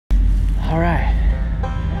All right. Okay.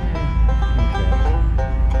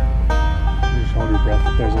 You just hold your breath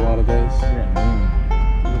if there's a lot of those. Yeah,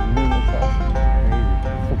 The moon looks awesome. crazy.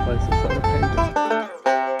 Full place of solar painted.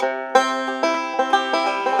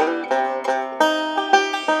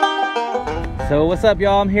 So what's up,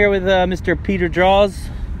 y'all? I'm here with Mr. Peter Draws.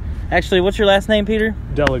 Actually, what's your last name, Peter?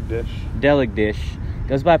 Deligdish. Deligdish.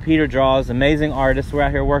 Goes by Peter Draws. Amazing artist. We're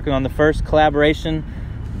out here working on the first collaboration,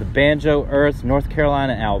 the Banjo Earth North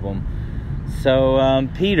Carolina album. So,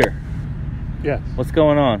 Peter. Yes. What's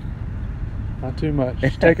going on? Not too much.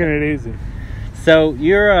 Just taking it easy. So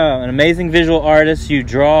you're an amazing visual artist. You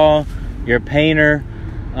draw. You're a painter.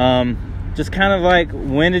 Just kind of like,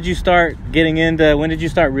 when did you start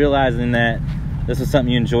realizing that this was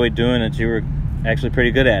something you enjoyed doing, that you were actually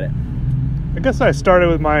pretty good at it? I guess I started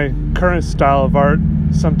with my current style of art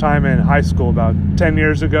sometime in high school about 10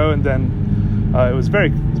 years ago, and then it was a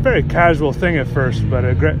very casual thing at first, but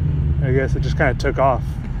I guess it just kind of took off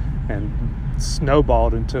and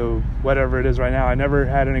snowballed into whatever it is right now. I never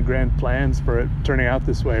had any grand plans for it turning out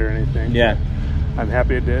this way or anything. Yeah. I'm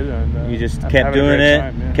happy it did. And, you just kept doing it,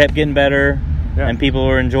 time, kept getting better, and people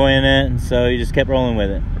were enjoying it, and so you just kept rolling with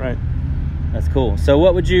it. Right. That's cool. So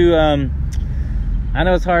what would you, I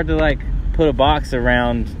know it's hard to like put a box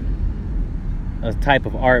around a type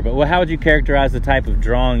of art, but how would you characterize the type of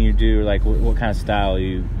drawing you do? Like what kind of style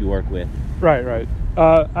you work with? Right.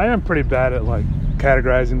 I am pretty bad at like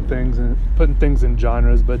categorizing things and putting things in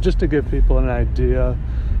genres, but just to give people an idea,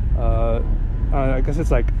 I guess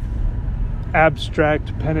it's like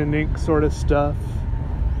abstract pen and ink sort of stuff.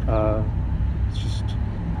 It's just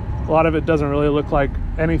a lot of it doesn't really look like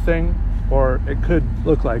anything, or it could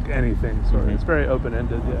look like anything. So it's very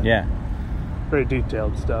open-ended. Yeah. Very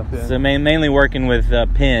detailed stuff. Yeah. So mainly working with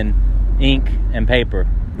pen, ink, and paper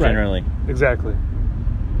generally. Right. Exactly.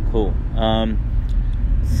 Cool.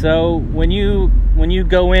 So when you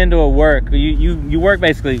go into a work, you work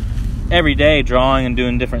basically every day drawing and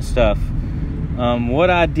doing different stuff. What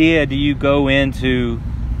idea do you go into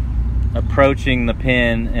approaching the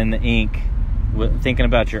pen and the ink, thinking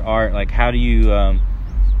about your art? Like, how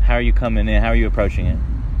are you coming in? How are you approaching it?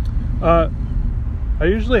 I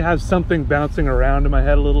usually have something bouncing around in my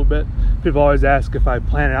head a little bit. People always ask if I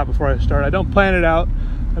plan it out before I start. I don't plan it out.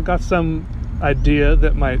 I've got some idea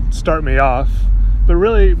that might start me off, but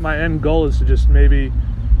really my end goal is to just maybe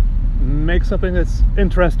make something that's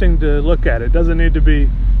interesting to look at. It doesn't need to be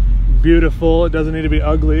beautiful, it doesn't need to be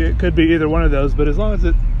ugly, it could be either one of those, but as long as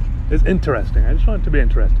it is interesting. I just want it to be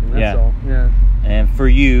interesting, that's all. Yeah. And for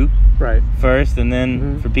you, right, first, and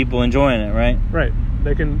then for people enjoying it, right? Right.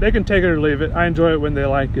 They can take it or leave it. I enjoy it when they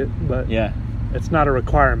like it, but it's not a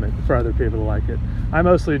requirement for other people to like it.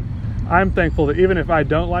 I'm thankful that even if I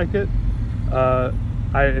don't like it,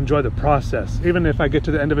 I enjoy the process. Even if I get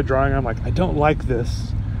to the end of a drawing, I'm like, I don't like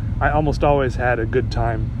this, I almost always had a good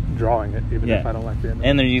time drawing it, even if I don't like the end of it.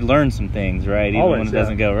 And then you learn some things, right? Even always, when it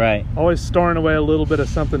doesn't go right. Always storing away a little bit of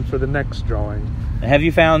something for the next drawing. Have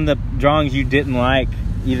you found the drawings you didn't like,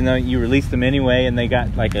 even though you released them anyway and they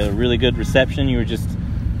got like a really good reception, you were just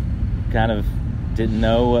kind of didn't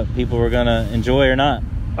know what people were gonna enjoy or not?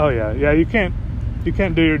 Oh yeah. You can't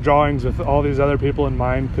do your drawings with all these other people in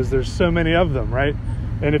mind, because there's so many of them, right?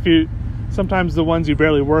 And sometimes the ones you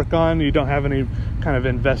barely work on, you don't have any kind of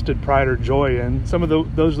invested pride or joy in. Some of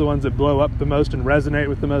those are the ones that blow up the most and resonate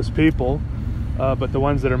with the most people, but the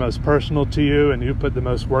ones that are most personal to you and you put the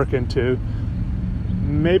most work into,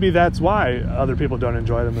 maybe that's why other people don't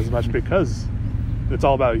enjoy them as much, because it's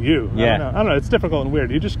all about you. I don't know. It's difficult and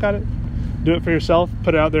weird. You just gotta do it for yourself,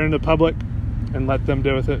 put it out there in the public, and let them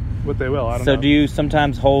do with it what they will. I don't know. So do you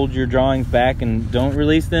sometimes hold your drawings back and don't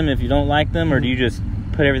release them if you don't like them, or do you just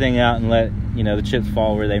put everything out and let the chips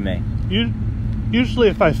fall where they may? Usually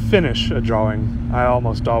if I finish a drawing, I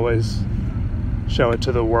almost always show it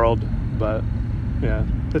to the world, but yeah,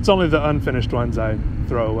 it's only the unfinished ones I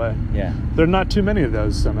throw away. Yeah. There are not too many of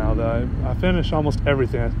those somehow, though. I finish almost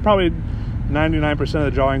everything. Probably 99% of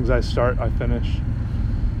the drawings I start, I finish.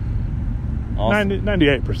 Awesome.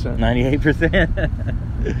 98%. 98%.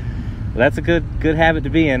 Well, that's a good habit to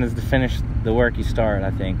be in, is to finish the work you start,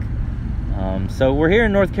 I think. So we're here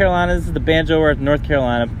in North Carolina. This is the Banjo Earth, North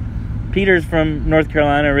Carolina. Peter's from North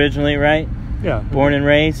Carolina originally, right? Yeah. Born and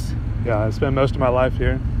raised? Yeah, I spent most of my life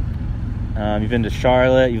here. You've been to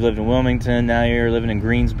Charlotte, you've lived in Wilmington, now you're living in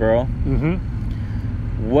Greensboro.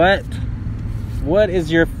 What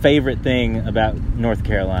is your favorite thing about North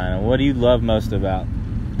Carolina? What do you love most about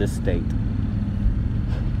this state?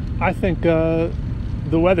 I think the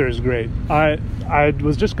weather is great. I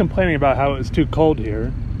was just complaining about how it was too cold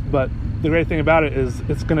here, but the great thing about it is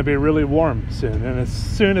it's going to be really warm soon, and as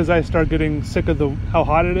soon as I start getting sick of how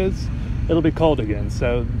hot it is, it'll be cold again.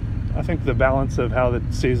 So I think the balance of how the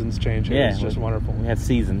seasons change here is just wonderful. We have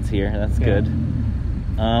seasons here. That's good.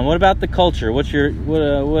 What about the culture? What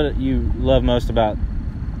you love most about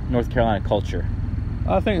North Carolina culture?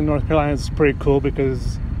 I think North Carolina is pretty cool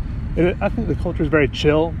because I think the culture is very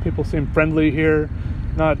chill. People seem friendly here.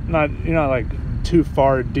 Not like too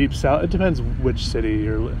far deep south. It depends which city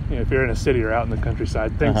you're. If you're in a city or out in the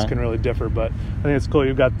countryside, things can really differ. But I think it's cool.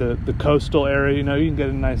 You've got the coastal area. You can get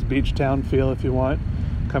a nice beach town feel if you want.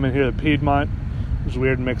 Come in here to Piedmont. There's a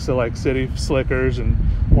weird mix of like city slickers and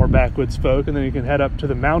more backwoods folk, and then you can head up to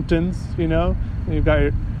the mountains. And you've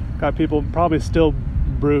got people probably still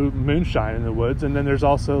brew moonshine in the woods, and then there's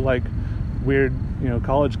also like weird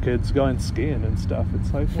college kids going skiing and stuff.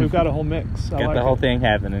 It's like we've got a whole mix. Got the whole thing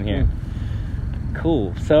happening here.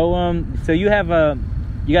 Cool. So so you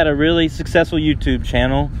got a really successful YouTube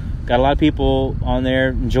channel. Got a lot of people on there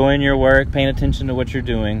enjoying your work, paying attention to what you're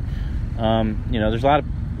doing. There's a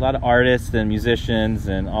lot of artists and musicians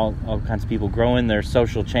and all kinds of people growing their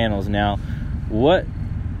social channels now. What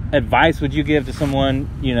advice would you give to someone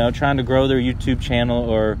trying to grow their YouTube channel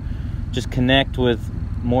or just connect with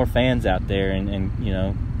more fans out there and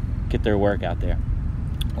get their work out there?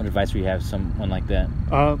 What advice would you have to someone like that?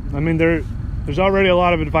 There's already a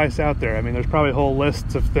lot of advice out there. There's probably whole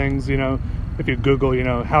lists of things. If you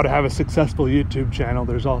Google how to have a successful YouTube channel,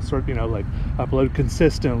 there's all sorts, like upload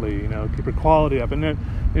consistently, keep your quality up, and then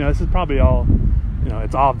this is probably all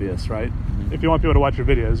it's obvious, right? If you want people to watch your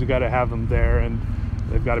videos, you got to have them there, and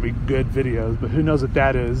they've got to be good videos. But who knows what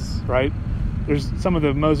that is, right? There's some of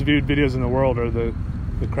the most viewed videos in the world are the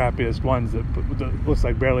crappiest ones that looks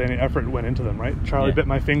like barely any effort went into them, right? Charlie bit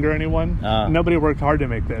my finger, anyone? Nobody worked hard to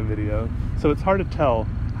make that video. So it's hard to tell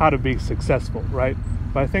how to be successful, right?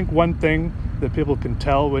 But I think one thing that people can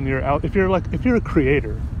tell when you're out, if you're a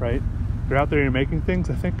creator, right? You're out there, you're making things.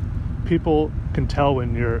 I think people can tell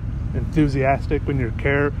when you're enthusiastic, when you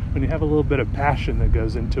have a little bit of passion that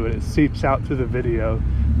goes into it. It seeps out through the video,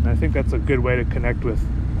 and I think that's a good way to connect with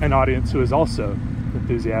an audience who is also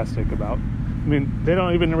enthusiastic about. They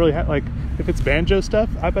don't even really have, like, if it's banjo stuff,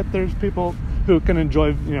 I bet there's people who can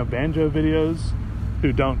enjoy, banjo videos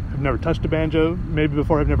who have never touched a banjo, maybe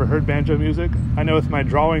before have never heard banjo music. I know with my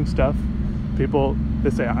drawing stuff, people,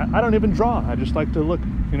 they say, I don't even draw. I just like to look,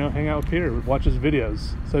 hang out with Peter, watch his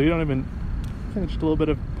videos. So I think it's just a little bit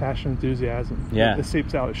of passion, enthusiasm. Yeah. It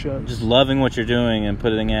seeps out, it shows. Just loving what you're doing and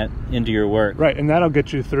putting it into your work. Right, and that'll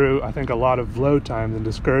get you through, I think, a lot of low times and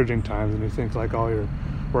discouraging times, and you think like all your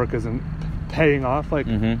work isn't paying off. Like,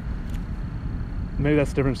 maybe that's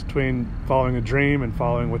the difference between following a dream and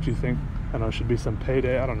following what you think, should be some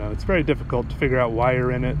payday. I don't know. It's very difficult to figure out why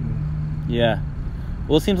you're in it. Yeah.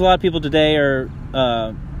 Well, it seems a lot of people today are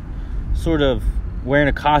sort of wearing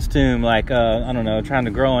a costume, like, trying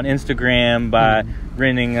to grow on Instagram by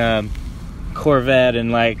renting a Corvette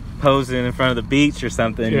and, like, posing in front of the beach or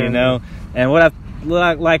something, And what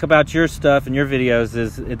I like about your stuff and your videos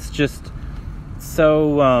is it's just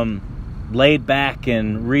so laid back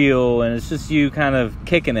and real, and it's just you kind of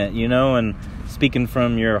kicking it, and speaking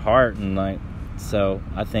from your heart, and like, so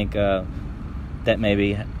I think that may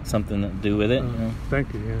be something to do with it.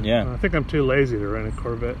 Thank you. I think I'm too lazy to rent a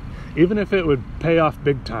Corvette, even if it would pay off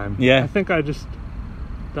big time. I think I just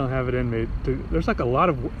don't have it in me. There's like a lot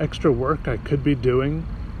of extra work I could be doing,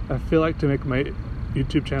 I feel like, to make my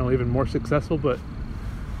YouTube channel even more successful, but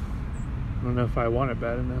I don't know if I want it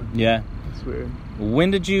bad enough. It's weird. When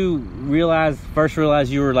did you first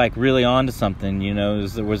realize you were like really onto something?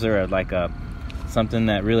 Was there like something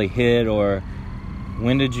that really hit, or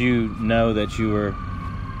when did you know that you were,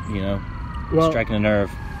 striking a nerve?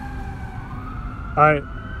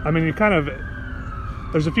 You kind of,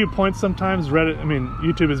 there's a few points sometimes.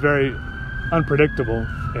 YouTube is very unpredictable,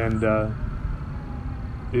 and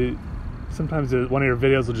sometimes one of your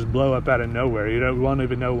videos will just blow up out of nowhere. You won't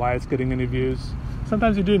even know why it's getting any views.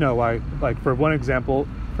 Sometimes you do know why. Like, for one example,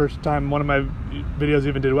 first time one of my videos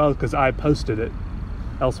even did well is because I posted it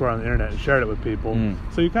elsewhere on the internet and shared it with people.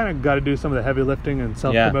 So you kind of got to do some of the heavy lifting and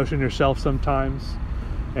self-promotion yourself sometimes.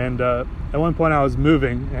 And at one point I was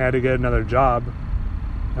moving and had to get another job,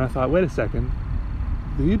 and I thought, wait a second,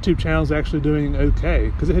 the YouTube channel is actually doing okay,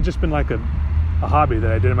 because it had just been like a hobby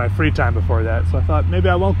that I did in my free time before that. So I thought, maybe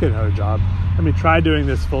I won't get another job. Let me try doing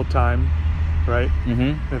this full time, right?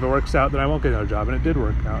 And if it works out, then I won't get another job. And it did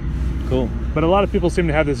work out. Cool. But a lot of people seem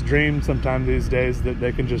to have this dream sometime these days that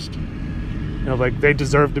they can just, like, they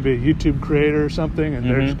deserve to be a YouTube creator or something, and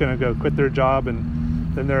they're just going to go quit their job,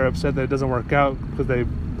 and then they're upset that it doesn't work out because they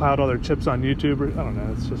piled all their chips on YouTube. Or, I don't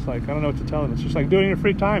know. It's just like, I don't know what to tell them. It's just like doing your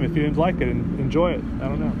free time if you like it and enjoy it. I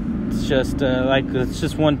don't know. It's just it's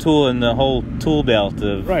just one tool in the whole tool belt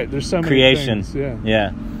of There's so many creation. things.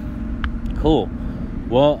 Yeah. Cool.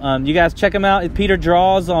 Well, you guys check him out. Peter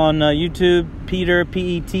Draws on YouTube. Peter,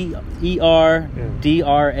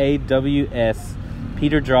 PeterDraws.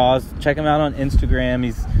 Peter Draws. Check him out on Instagram.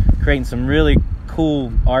 He's creating some really cool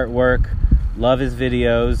artwork. Love his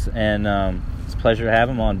videos, and it's a pleasure to have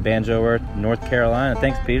him on Banjo Earth, North Carolina.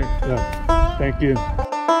 Thanks, Peter. Yeah. Thank you.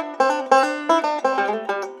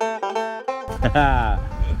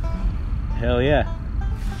 Hell yeah.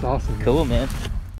 It's awesome. Cool, man.